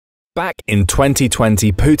Back in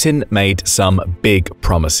 2020, Putin made some big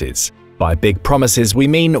promises. By big promises, we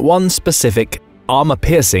mean one specific,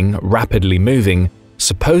 armor-piercing, rapidly moving,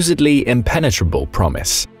 supposedly impenetrable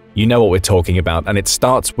promise. You know what we're talking about, and it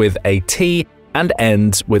starts with a T and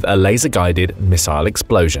ends with a laser-guided missile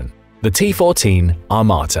explosion. The T-14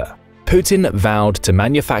 Armata. Putin vowed to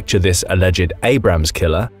manufacture this alleged Abrams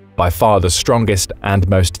killer, by far the strongest and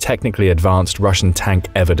most technically advanced Russian tank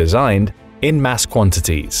ever designed, in mass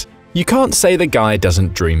quantities. You can't say the guy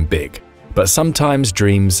doesn't dream big, but sometimes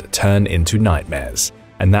dreams turn into nightmares.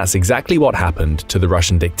 And that's exactly what happened to the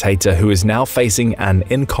Russian dictator, who is now facing an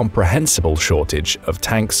incomprehensible shortage of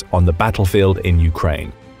tanks on the battlefield in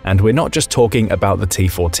Ukraine. And we're not just talking about the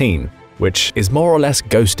T-14, which is more or less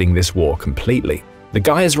ghosting this war completely. The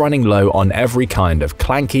guy is running low on every kind of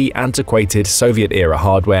clanky, antiquated Soviet-era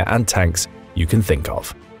hardware and tanks you can think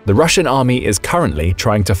of. The Russian army is currently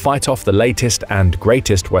trying to fight off the latest and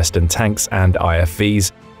greatest Western tanks and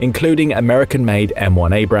IFVs, including American-made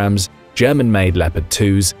M-1 Abrams, German-made Leopard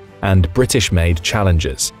IIs, and British-made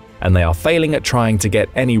Challengers, and they are failing at trying to get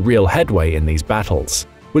any real headway in these battles.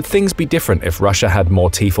 Would things be different if Russia had more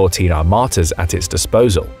T-14 Armatas at its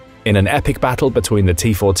disposal? In an epic battle between the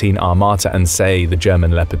T-14 Armata and, say, the German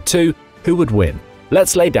Leopard II, who would win?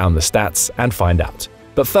 Let's lay down the stats and find out.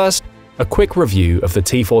 But first, a quick review of the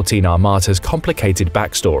T-14 Armata's complicated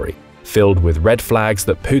backstory, filled with red flags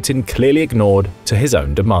that Putin clearly ignored to his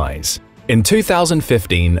own demise. In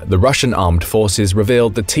 2015, the Russian armed forces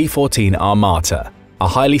revealed the T-14 Armata, a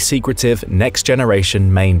highly secretive,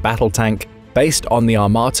 next-generation main battle tank based on the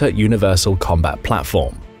Armata Universal Combat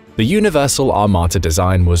Platform. The Universal Armata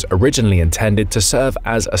design was originally intended to serve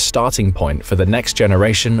as a starting point for the next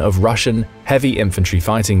generation of Russian heavy infantry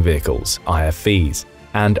fighting vehicles, IFVs,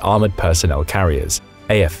 and armored personnel carriers,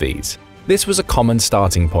 AFVs. This was a common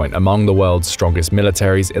starting point among the world's strongest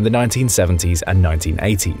militaries in the 1970s and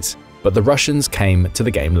 1980s, but the Russians came to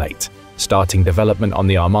the game late, starting development on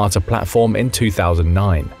the Armata platform in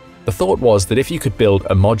 2009. The thought was that if you could build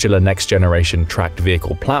a modular next-generation tracked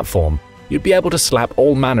vehicle platform, you'd be able to slap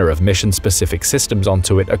all manner of mission-specific systems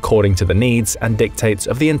onto it according to the needs and dictates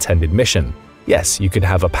of the intended mission. Yes, you could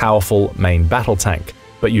have a powerful main battle tank,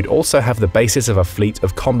 but you'd also have the basis of a fleet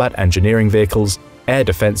of combat engineering vehicles, air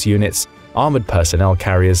defense units, armored personnel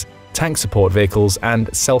carriers, tank support vehicles,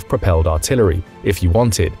 and self-propelled artillery, if you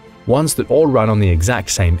wanted, ones that all run on the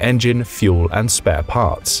exact same engine, fuel, and spare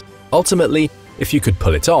parts. Ultimately, if you could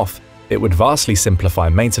pull it off, it would vastly simplify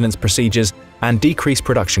maintenance procedures and decrease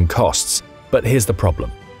production costs. But here's the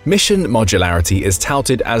problem. Mission modularity is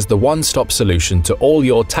touted as the one-stop solution to all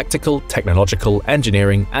your tactical, technological,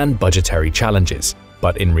 engineering, and budgetary challenges.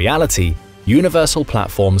 But in reality, universal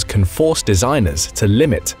platforms can force designers to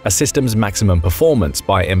limit a system's maximum performance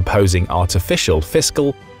by imposing artificial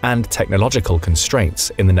fiscal and technological constraints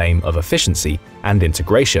in the name of efficiency and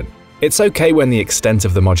integration. It's okay when the extent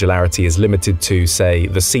of the modularity is limited to, say,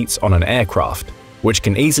 the seats on an aircraft, which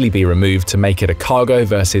can easily be removed to make it a cargo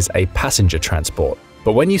versus a passenger transport.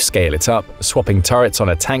 But when you scale it up, swapping turrets on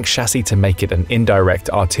a tank chassis to make it an indirect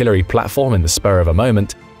artillery platform in the spur of a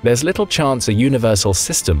moment, there's little chance a universal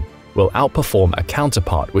system will outperform a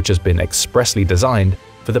counterpart which has been expressly designed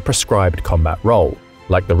for the prescribed combat role.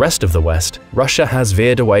 Like the rest of the West, Russia has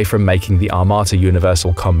veered away from making the Armata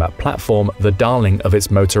Universal Combat Platform the darling of its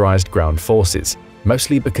motorized ground forces,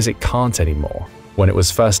 mostly because it can't anymore. When it was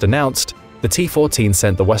first announced, the T-14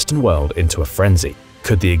 sent the Western world into a frenzy.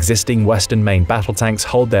 Could the existing Western main battle tanks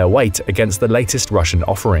hold their weight against the latest Russian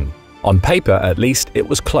offering? On paper, at least, it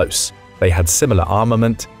was close. They had similar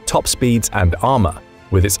armament, top speeds, and armor.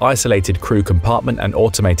 With its isolated crew compartment and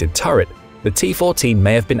automated turret, the T-14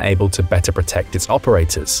 may have been able to better protect its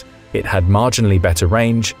operators. It had marginally better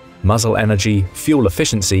range, muzzle energy, fuel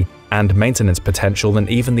efficiency, and maintenance potential than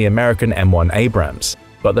even the American M-1 Abrams.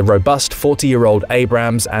 But the robust 40-year-old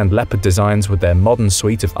Abrams and Leopard designs with their modern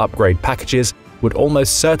suite of upgrade packages would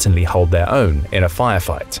almost certainly hold their own in a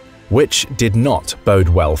firefight. Which did not bode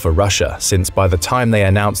well for Russia, since by the time they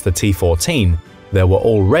announced the T-14, there were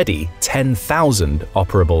already 10,000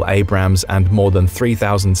 operable Abrams and more than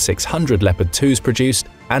 3,600 Leopard IIs produced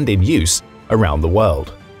and in use around the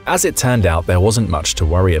world. As it turned out, there wasn't much to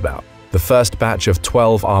worry about. The first batch of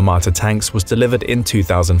 12 Armata tanks was delivered in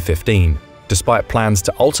 2015. Despite plans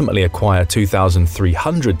to ultimately acquire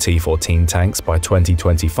 2,300 T-14 tanks by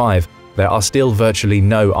 2025, there are still virtually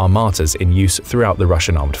no Armatas in use throughout the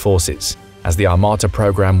Russian armed forces. As the Armata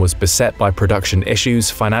program was beset by production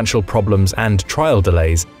issues, financial problems, and trial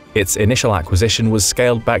delays, its initial acquisition was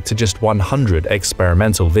scaled back to just 100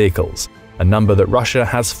 experimental vehicles, a number that Russia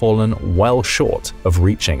has fallen well short of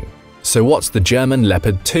reaching. So what's the German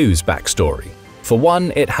Leopard 2's backstory? For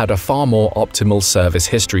one, it had a far more optimal service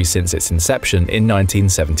history since its inception in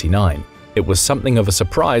 1979. It was something of a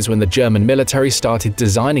surprise when the German military started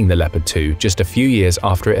designing the Leopard 2 just a few years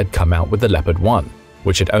after it had come out with the Leopard 1,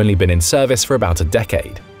 which had only been in service for about a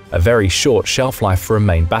decade, a very short shelf life for a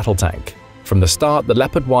main battle tank. From the start, the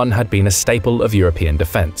Leopard 1 had been a staple of European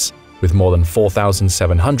defense, with more than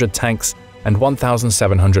 4,700 tanks and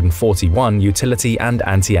 1,741 utility and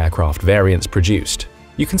anti-aircraft variants produced.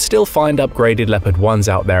 You can still find upgraded Leopard 1s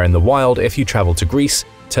out there in the wild if you travel to Greece,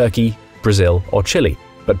 Turkey, Brazil, or Chile,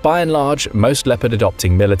 but by and large, most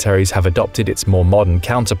Leopard-adopting militaries have adopted its more modern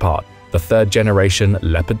counterpart, the third-generation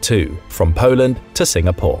Leopard 2, from Poland to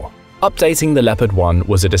Singapore. Updating the Leopard 1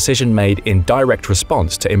 was a decision made in direct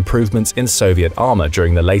response to improvements in Soviet armor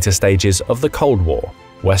during the later stages of the Cold War.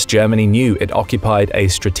 West Germany knew it occupied a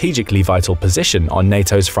strategically vital position on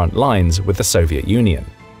NATO's front lines with the Soviet Union.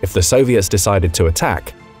 If the Soviets decided to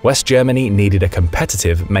attack, West Germany needed a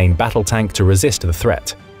competitive main battle tank to resist the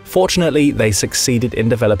threat. Fortunately, they succeeded in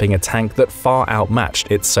developing a tank that far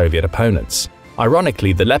outmatched its Soviet opponents.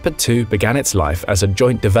 Ironically, the Leopard 2 began its life as a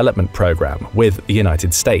joint development program with the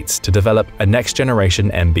United States to develop a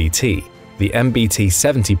next-generation MBT. The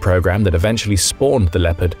MBT-70 program that eventually spawned the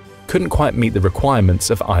Leopard couldn't quite meet the requirements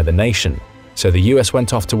of either nation, so the US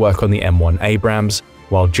went off to work on the M-1 Abrams,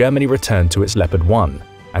 while Germany returned to its Leopard 1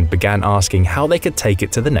 and began asking how they could take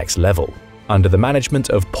it to the next level. Under the management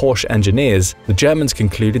of Porsche engineers, the Germans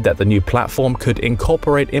concluded that the new platform could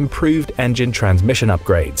incorporate improved engine transmission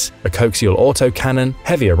upgrades, a coaxial autocannon,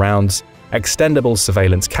 heavier rounds, extendable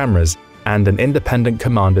surveillance cameras, and an independent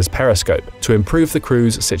commander's periscope to improve the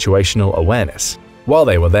crew's situational awareness. While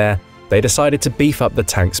they were there, they decided to beef up the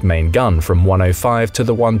tank's main gun from 105 to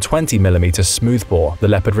the 120mm smoothbore the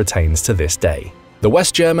Leopard retains to this day. The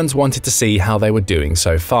West Germans wanted to see how they were doing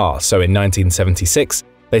so far, so in 1976,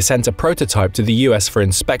 they sent a prototype to the US for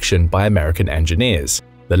inspection by American engineers.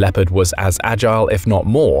 The Leopard was as agile, if not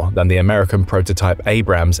more, than the American prototype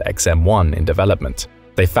Abrams XM-1 in development.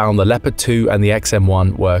 They found the Leopard 2 and the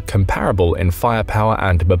XM-1 were comparable in firepower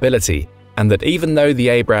and mobility, and that even though the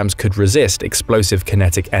Abrams could resist explosive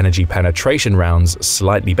kinetic energy penetration rounds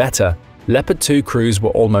slightly better, Leopard 2 crews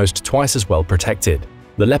were almost twice as well protected.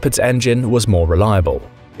 The Leopard's engine was more reliable,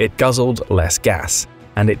 it guzzled less gas,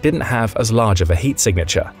 and it didn't have as large of a heat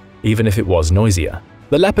signature, even if it was noisier.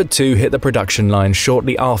 The Leopard 2 hit the production line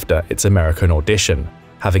shortly after its American audition,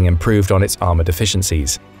 having improved on its armor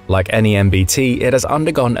deficiencies. Like any MBT, it has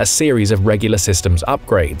undergone a series of regular systems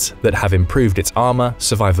upgrades that have improved its armor,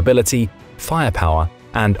 survivability, firepower,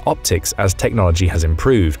 and optics as technology has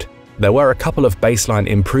improved. There were a couple of baseline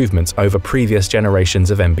improvements over previous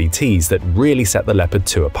generations of MBTs that really set the Leopard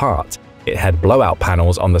 2 apart. It had blowout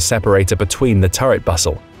panels on the separator between the turret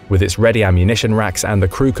bustle, with its ready ammunition racks and the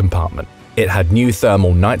crew compartment. It had new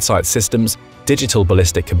thermal night sight systems, digital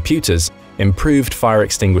ballistic computers, improved fire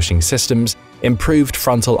extinguishing systems, improved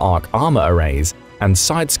frontal arc armor arrays, and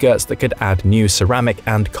side skirts that could add new ceramic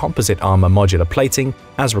and composite armor modular plating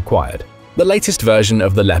as required. The latest version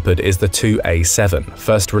of the Leopard is the 2A7,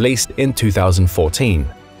 first released in 2014.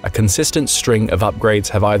 A consistent string of upgrades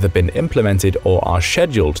have either been implemented or are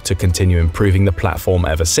scheduled to continue improving the platform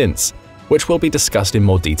ever since, which will be discussed in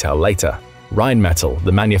more detail later. Rheinmetall,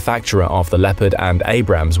 the manufacturer of the Leopard and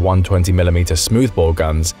Abrams 120mm smoothbore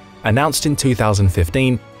guns, announced in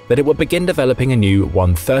 2015 that it would begin developing a new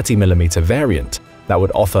 130mm variant that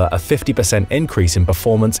would offer a 50% increase in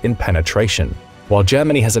performance in penetration. While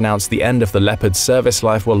Germany has announced the end of the Leopard's service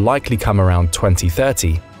life will likely come around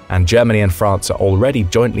 2030, and Germany and France are already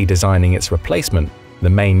jointly designing its replacement, the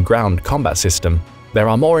main ground combat system, there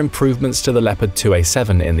are more improvements to the Leopard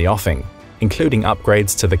 2A7 in the offing, including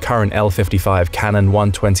upgrades to the current L55 Cannon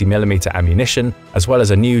 120mm ammunition, as well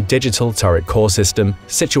as a new digital turret core system,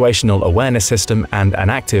 situational awareness system, and an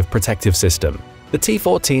active protective system. The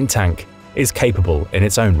T-14 tank is capable in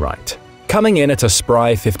its own right. Coming in at a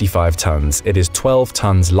spry 55 tons, it is 12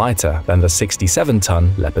 tons lighter than the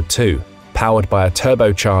 67-ton Leopard 2. Powered by a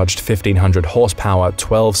turbocharged 1500 horsepower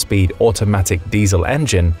 12-speed automatic diesel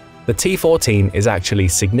engine, the T-14 is actually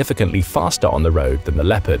significantly faster on the road than the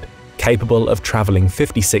Leopard, capable of traveling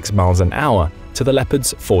 56 miles an hour to the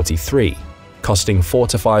Leopard's 43. Costing $4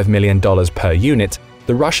 to $5 million per unit,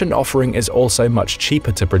 the Russian offering is also much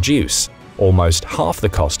cheaper to produce, almost half the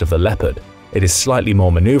cost of the Leopard. It is slightly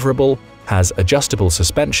more maneuverable, has adjustable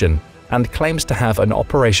suspension, and claims to have an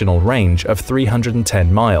operational range of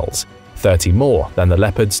 310 miles, 30 more than the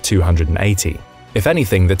Leopard's 280. If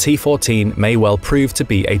anything, the T-14 may well prove to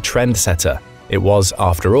be a trendsetter. It was,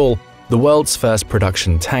 after all, the world's first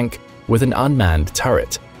production tank with an unmanned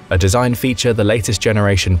turret. a design feature the latest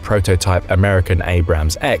generation prototype American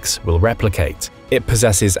Abrams X will replicate. It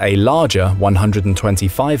possesses a larger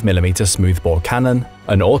 125mm smoothbore cannon,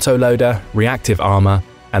 an autoloader, reactive armor,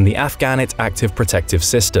 and the Afghanit Active Protective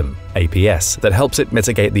System (APS) that helps it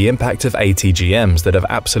mitigate the impact of ATGMs that have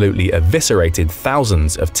absolutely eviscerated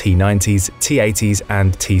thousands of T-90s, T-80s,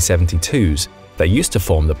 and T-72s that used to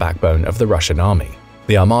form the backbone of the Russian army.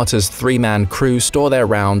 The Armata's three-man crew store their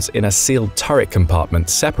rounds in a sealed turret compartment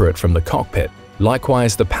separate from the cockpit.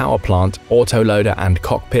 Likewise, the power plant, autoloader, and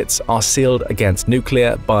cockpits are sealed against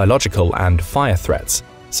nuclear, biological, and fire threats,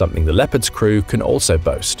 something the Leopard's crew can also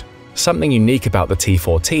boast. Something unique about the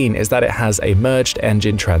T-14 is that it has a merged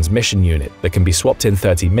engine transmission unit that can be swapped in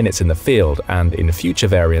 30 minutes in the field and, in future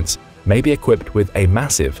variants, may be equipped with a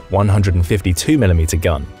massive 152mm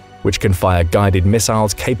gun, which can fire guided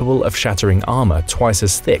missiles capable of shattering armor twice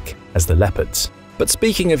as thick as the Leopard's. But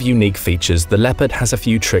speaking of unique features, the Leopard has a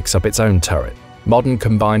few tricks up its own turret. Modern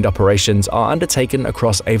combined operations are undertaken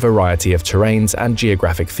across a variety of terrains and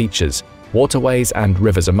geographic features, waterways and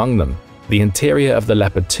rivers among them. The interior of the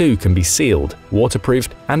Leopard 2 can be sealed,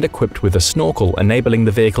 waterproofed, and equipped with a snorkel enabling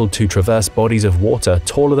the vehicle to traverse bodies of water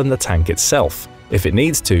taller than the tank itself. If it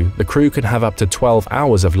needs to, the crew can have up to 12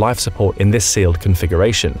 hours of life support in this sealed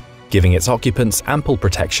configuration, giving its occupants ample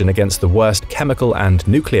protection against the worst chemical and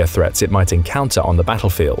nuclear threats it might encounter on the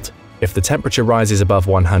battlefield. If the temperature rises above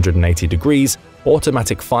 180 degrees,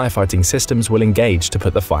 automatic firefighting systems will engage to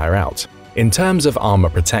put the fire out. In terms of armor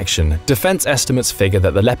protection, defense estimates figure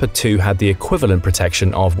that the Leopard 2 had the equivalent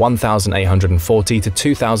protection of 1,840 to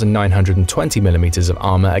 2,920mm of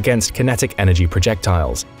armor against kinetic energy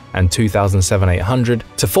projectiles, and 2,700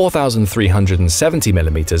 to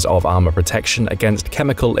 4,370mm of armor protection against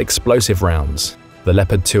chemical explosive rounds. The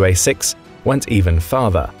Leopard 2A6 went even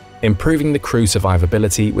farther, improving the crew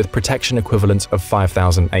survivability with protection equivalents of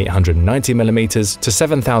 5,890mm to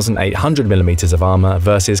 7,800mm of armor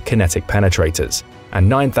versus kinetic penetrators, and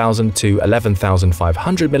 9,000 to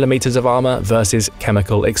 11,500mm of armor versus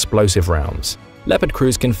chemical explosive rounds. Leopard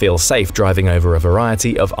crews can feel safe driving over a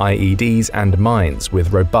variety of IEDs and mines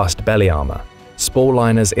with robust belly armor. Spall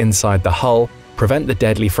liners inside the hull prevent the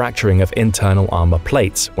deadly fracturing of internal armor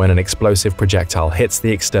plates when an explosive projectile hits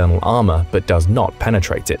the external armor but does not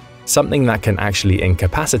penetrate it, something that can actually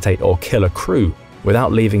incapacitate or kill a crew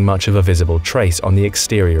without leaving much of a visible trace on the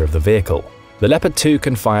exterior of the vehicle. The Leopard 2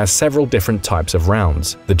 can fire several different types of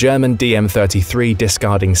rounds. The German DM-33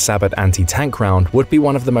 discarding Sabot anti-tank round would be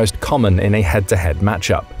one of the most common in a head-to-head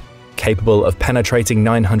matchup, capable of penetrating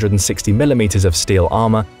 960mm of steel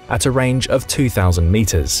armor at a range of 2,000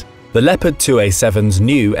 meters. The Leopard 2A7's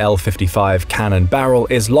new L55 cannon barrel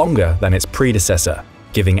is longer than its predecessor,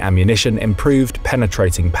 giving ammunition improved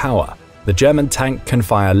penetrating power. The German tank can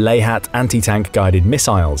fire Leopard anti-tank guided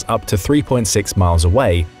missiles up to 3.6 miles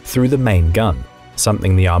away through the main gun,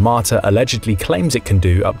 something the Armata allegedly claims it can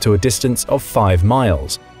do up to a distance of 5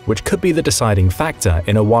 miles, which could be the deciding factor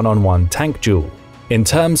in a one-on-one tank duel. In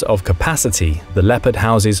terms of capacity, the Leopard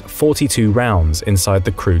houses 42 rounds inside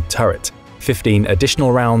the crewed turret, 15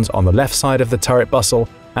 additional rounds on the left side of the turret bustle,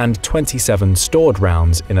 and 27 stored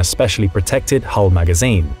rounds in a specially protected hull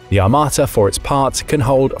magazine. The Armata, for its part, can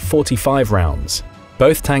hold 45 rounds.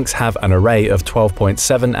 Both tanks have an array of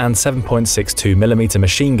 12.7 and 7.62mm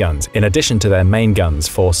machine guns in addition to their main guns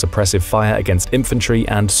for suppressive fire against infantry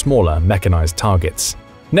and smaller mechanized targets.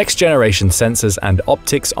 Next-generation sensors and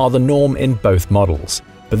optics are the norm in both models,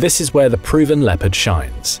 but this is where the proven Leopard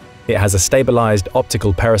shines. It has a stabilized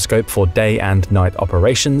optical periscope for day and night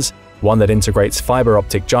operations, one that integrates fiber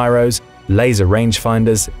optic gyros, laser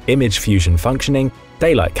rangefinders, image fusion functioning,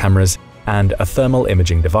 daylight cameras, and a thermal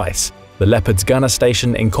imaging device. The Leopard's gunner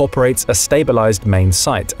station incorporates a stabilized main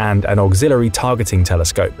sight and an auxiliary targeting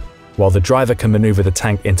telescope, while the driver can maneuver the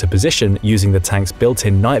tank into position using the tank's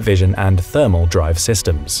built-in night vision and thermal drive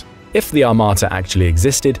systems. If the Armata actually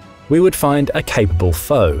existed, we would find a capable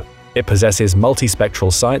foe. It possesses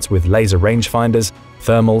multispectral sights with laser rangefinders,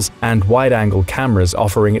 thermals, and wide-angle cameras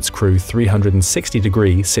offering its crew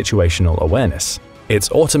 360-degree situational awareness. Its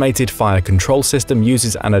automated fire control system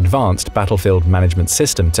uses an advanced battlefield management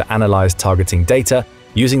system to analyze targeting data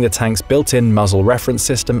using the tank's built-in muzzle reference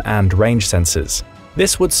system and range sensors.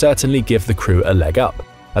 This would certainly give the crew a leg up,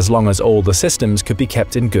 as long as all the systems could be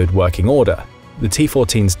kept in good working order. The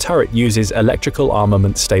T-14's turret uses electrical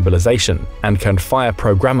armament stabilization and can fire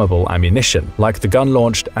programmable ammunition, like the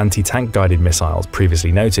gun-launched anti-tank guided missiles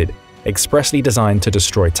previously noted, expressly designed to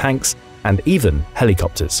destroy tanks and even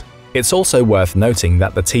helicopters. It's also worth noting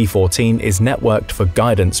that the T-14 is networked for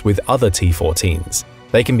guidance with other T-14s.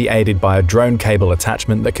 They can be aided by a drone cable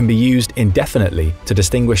attachment that can be used indefinitely to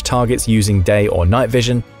distinguish targets using day or night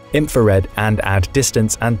vision, infrared, and add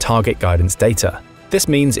distance and target guidance data. This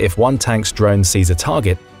means if one tank's drone sees a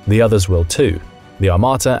target, the others will too. The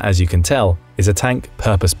Armata, as you can tell, is a tank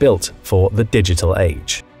purpose-built for the digital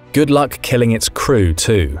age. Good luck killing its crew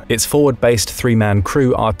too. Its forward-based 3-man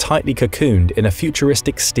crew are tightly cocooned in a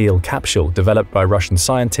futuristic steel capsule developed by Russian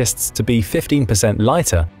scientists to be 15%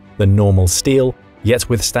 lighter than normal steel, yet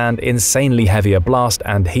withstand insanely heavier blast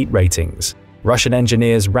and heat ratings. Russian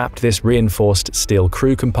engineers wrapped this reinforced steel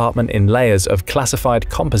crew compartment in layers of classified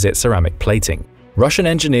composite ceramic plating. Russian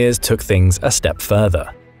engineers took things a step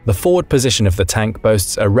further. The forward position of the tank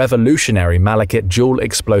boasts a revolutionary Malachite dual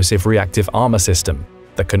explosive reactive armor system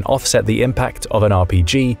that can offset the impact of an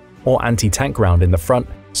RPG or anti-tank round in the front,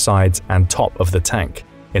 sides, and top of the tank.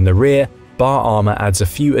 In the rear, bar armor adds a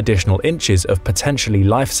few additional inches of potentially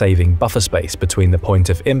life-saving buffer space between the point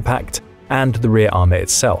of impact and the rear armor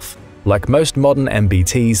itself. Like most modern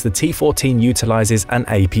MBTs, the T-14 utilizes an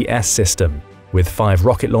APS system, with 5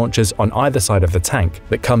 rocket launchers on either side of the tank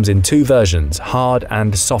that comes in 2 versions, hard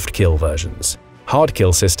and soft kill versions. Hard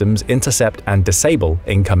kill systems intercept and disable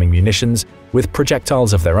incoming munitions with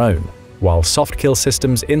projectiles of their own, while soft kill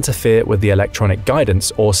systems interfere with the electronic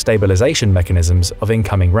guidance or stabilization mechanisms of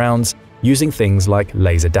incoming rounds using things like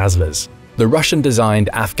laser dazzlers. The Russian-designed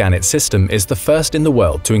Afghanit system is the first in the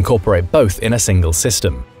world to incorporate both in a single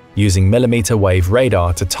system, using millimeter-wave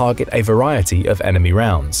radar to target a variety of enemy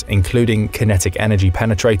rounds, including kinetic energy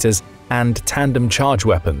penetrators and tandem charge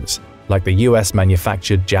weapons, like the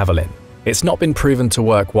US-manufactured Javelin. It's not been proven to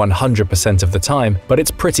work 100% of the time, but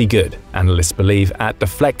it's pretty good, analysts believe, at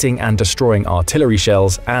deflecting and destroying artillery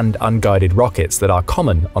shells and unguided rockets that are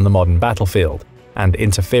common on the modern battlefield, and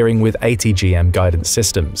interfering with ATGM guidance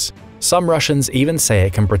systems. Some Russians even say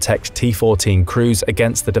it can protect T-14 crews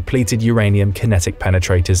against the depleted uranium kinetic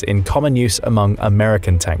penetrators in common use among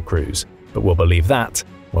American tank crews, but we'll believe that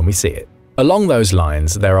when we see it. Along those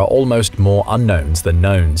lines, there are almost more unknowns than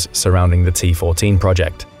knowns surrounding the T-14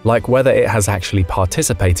 project, like whether it has actually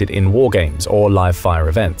participated in wargames or live-fire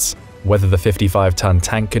events, whether the 55-ton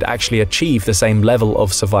tank could actually achieve the same level of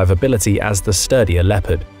survivability as the sturdier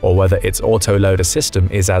Leopard, or whether its autoloader system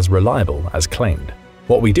is as reliable as claimed.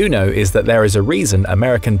 What we do know is that there is a reason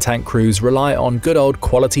American tank crews rely on good old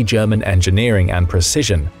quality German engineering and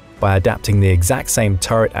precision by adapting the exact same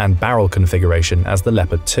turret and barrel configuration as the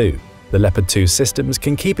Leopard 2. The Leopard 2 systems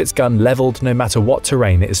can keep its gun leveled no matter what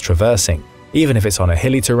terrain it is traversing, even if it's on a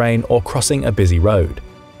hilly terrain or crossing a busy road.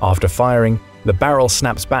 After firing, the barrel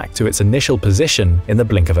snaps back to its initial position in the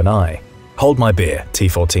blink of an eye. Hold my beer,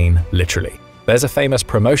 T-14, literally. There's a famous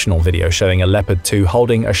promotional video showing a Leopard 2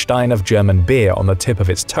 holding a stein of German beer on the tip of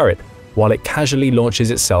its turret while it casually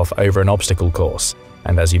launches itself over an obstacle course,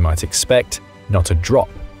 and as you might expect, not a drop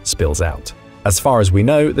spills out. As far as we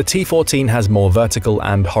know, the T-14 has more vertical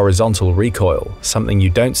and horizontal recoil, something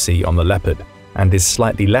you don't see on the Leopard, and is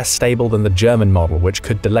slightly less stable than the German model, which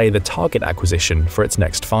could delay the target acquisition for its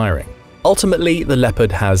next firing. Ultimately, the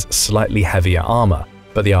Leopard has slightly heavier armor,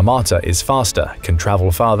 but the Armata is faster, can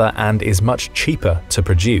travel farther, and is much cheaper to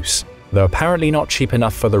produce, though apparently not cheap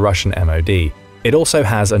enough for the Russian MOD. It also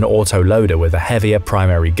has an autoloader with a heavier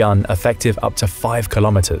primary gun effective up to 5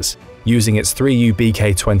 kilometers. Using its 3U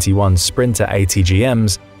BK-21 Sprinter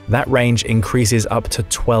ATGMs, that range increases up to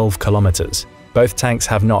 12 kilometers. Both tanks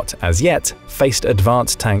have not, as yet, faced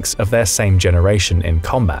advanced tanks of their same generation in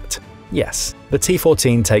combat. Yes, the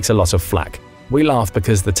T-14 takes a lot of flack. We laugh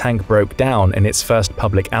because the tank broke down in its first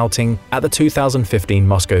public outing at the 2015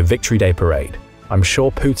 Moscow Victory Day parade. I'm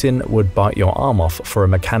sure Putin would bite your arm off for a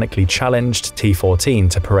mechanically challenged T-14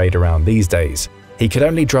 to parade around these days. He could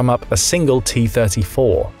only drum up a single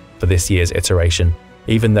T-34 for this year's iteration,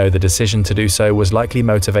 even though the decision to do so was likely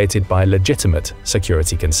motivated by legitimate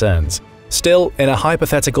security concerns. Still, in a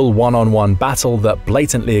hypothetical one-on-one battle that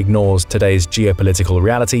blatantly ignores today's geopolitical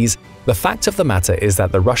realities, the fact of the matter is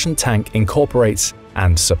that the Russian tank incorporates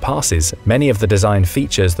and surpasses many of the design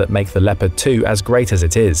features that make the Leopard 2 as great as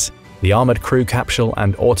it is. The armored crew capsule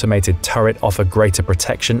and automated turret offer greater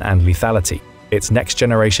protection and lethality. Its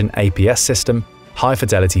next-generation APS system,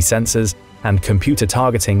 high-fidelity sensors, and computer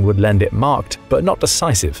targeting would lend it marked, but not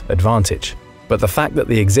decisive, advantage. But the fact that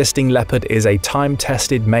the existing Leopard is a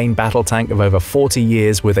time-tested main battle tank of over 40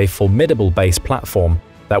 years with a formidable base platform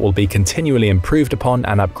that will be continually improved upon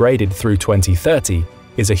and upgraded through 2030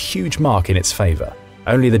 is a huge mark in its favor.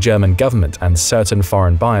 Only the German government and certain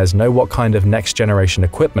foreign buyers know what kind of next-generation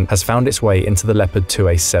equipment has found its way into the Leopard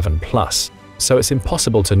 2A7+, so it's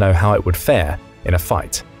impossible to know how it would fare in a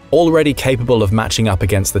fight. Already capable of matching up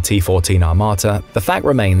against the T-14 Armata, the fact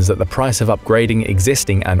remains that the price of upgrading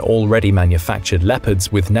existing and already manufactured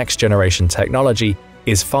Leopards with next-generation technology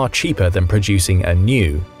is far cheaper than producing a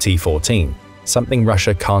new T-14, something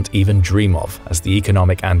Russia can't even dream of as the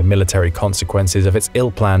economic and military consequences of its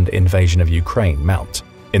ill-planned invasion of Ukraine mount.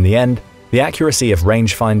 In the end, the accuracy of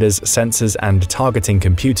rangefinders, sensors, and targeting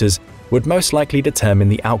computers would most likely determine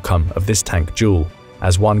the outcome of this tank duel.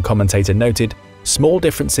 As one commentator noted, small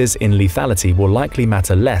differences in lethality will likely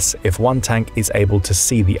matter less if one tank is able to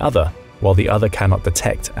see the other, while the other cannot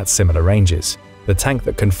detect at similar ranges. The tank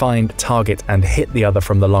that can find, target, and hit the other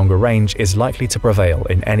from the longer range is likely to prevail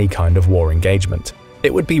in any kind of war engagement.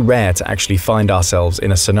 It would be rare to actually find ourselves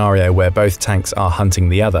in a scenario where both tanks are hunting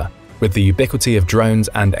the other. With the ubiquity of drones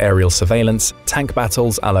and aerial surveillance, tank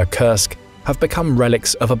battles a la Kursk have become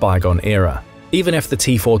relics of a bygone era. Even if the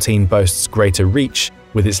T-14 boasts greater reach,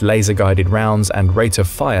 with its laser-guided rounds and rate of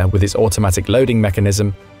fire with its automatic loading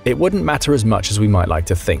mechanism, it wouldn't matter as much as we might like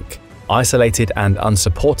to think. Isolated and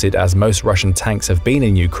unsupported as most Russian tanks have been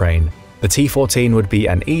in Ukraine, the T-14 would be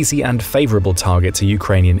an easy and favorable target to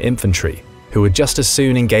Ukrainian infantry, who would just as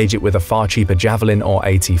soon engage it with a far cheaper Javelin or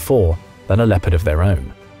AT-4 than a Leopard of their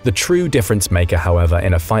own. The true difference maker, however,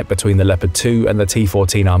 in a fight between the Leopard 2 and the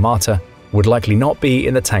T-14 Armata would likely not be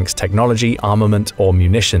in the tank's technology, armament, or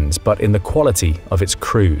munitions, but in the quality of its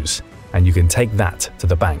crews, and you can take that to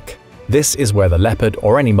the bank. This is where the Leopard,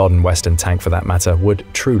 or any modern Western tank for that matter, would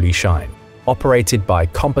truly shine. Operated by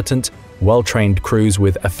competent, well-trained crews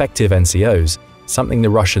with effective NCOs, something the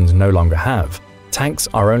Russians no longer have, tanks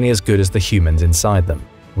are only as good as the humans inside them.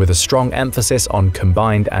 With a strong emphasis on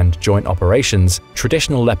combined and joint operations,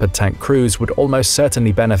 traditional Leopard tank crews would almost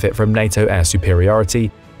certainly benefit from NATO air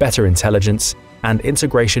superiority, better intelligence, and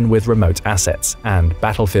integration with remote assets and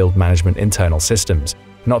battlefield management internal systems,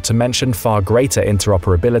 not to mention far greater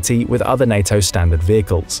interoperability with other NATO standard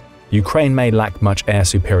vehicles. Ukraine may lack much air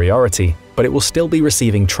superiority, but it will still be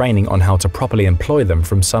receiving training on how to properly employ them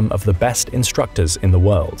from some of the best instructors in the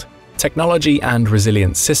world. Technology and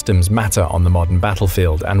resilient systems matter on the modern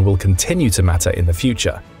battlefield and will continue to matter in the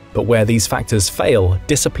future, but where these factors fail,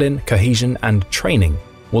 discipline, cohesion, and training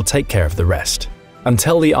will take care of the rest.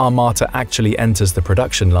 Until the Armata actually enters the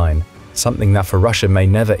production line, something that for Russia may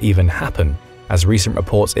never even happen, as recent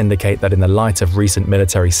reports indicate that in the light of recent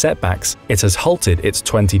military setbacks, it has halted its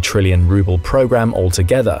 20 trillion ruble program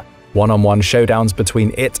altogether. One-on-one showdowns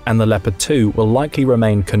between it and the Leopard 2 will likely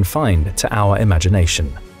remain confined to our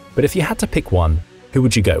imagination. But if you had to pick one, who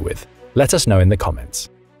would you go with? Let us know in the comments.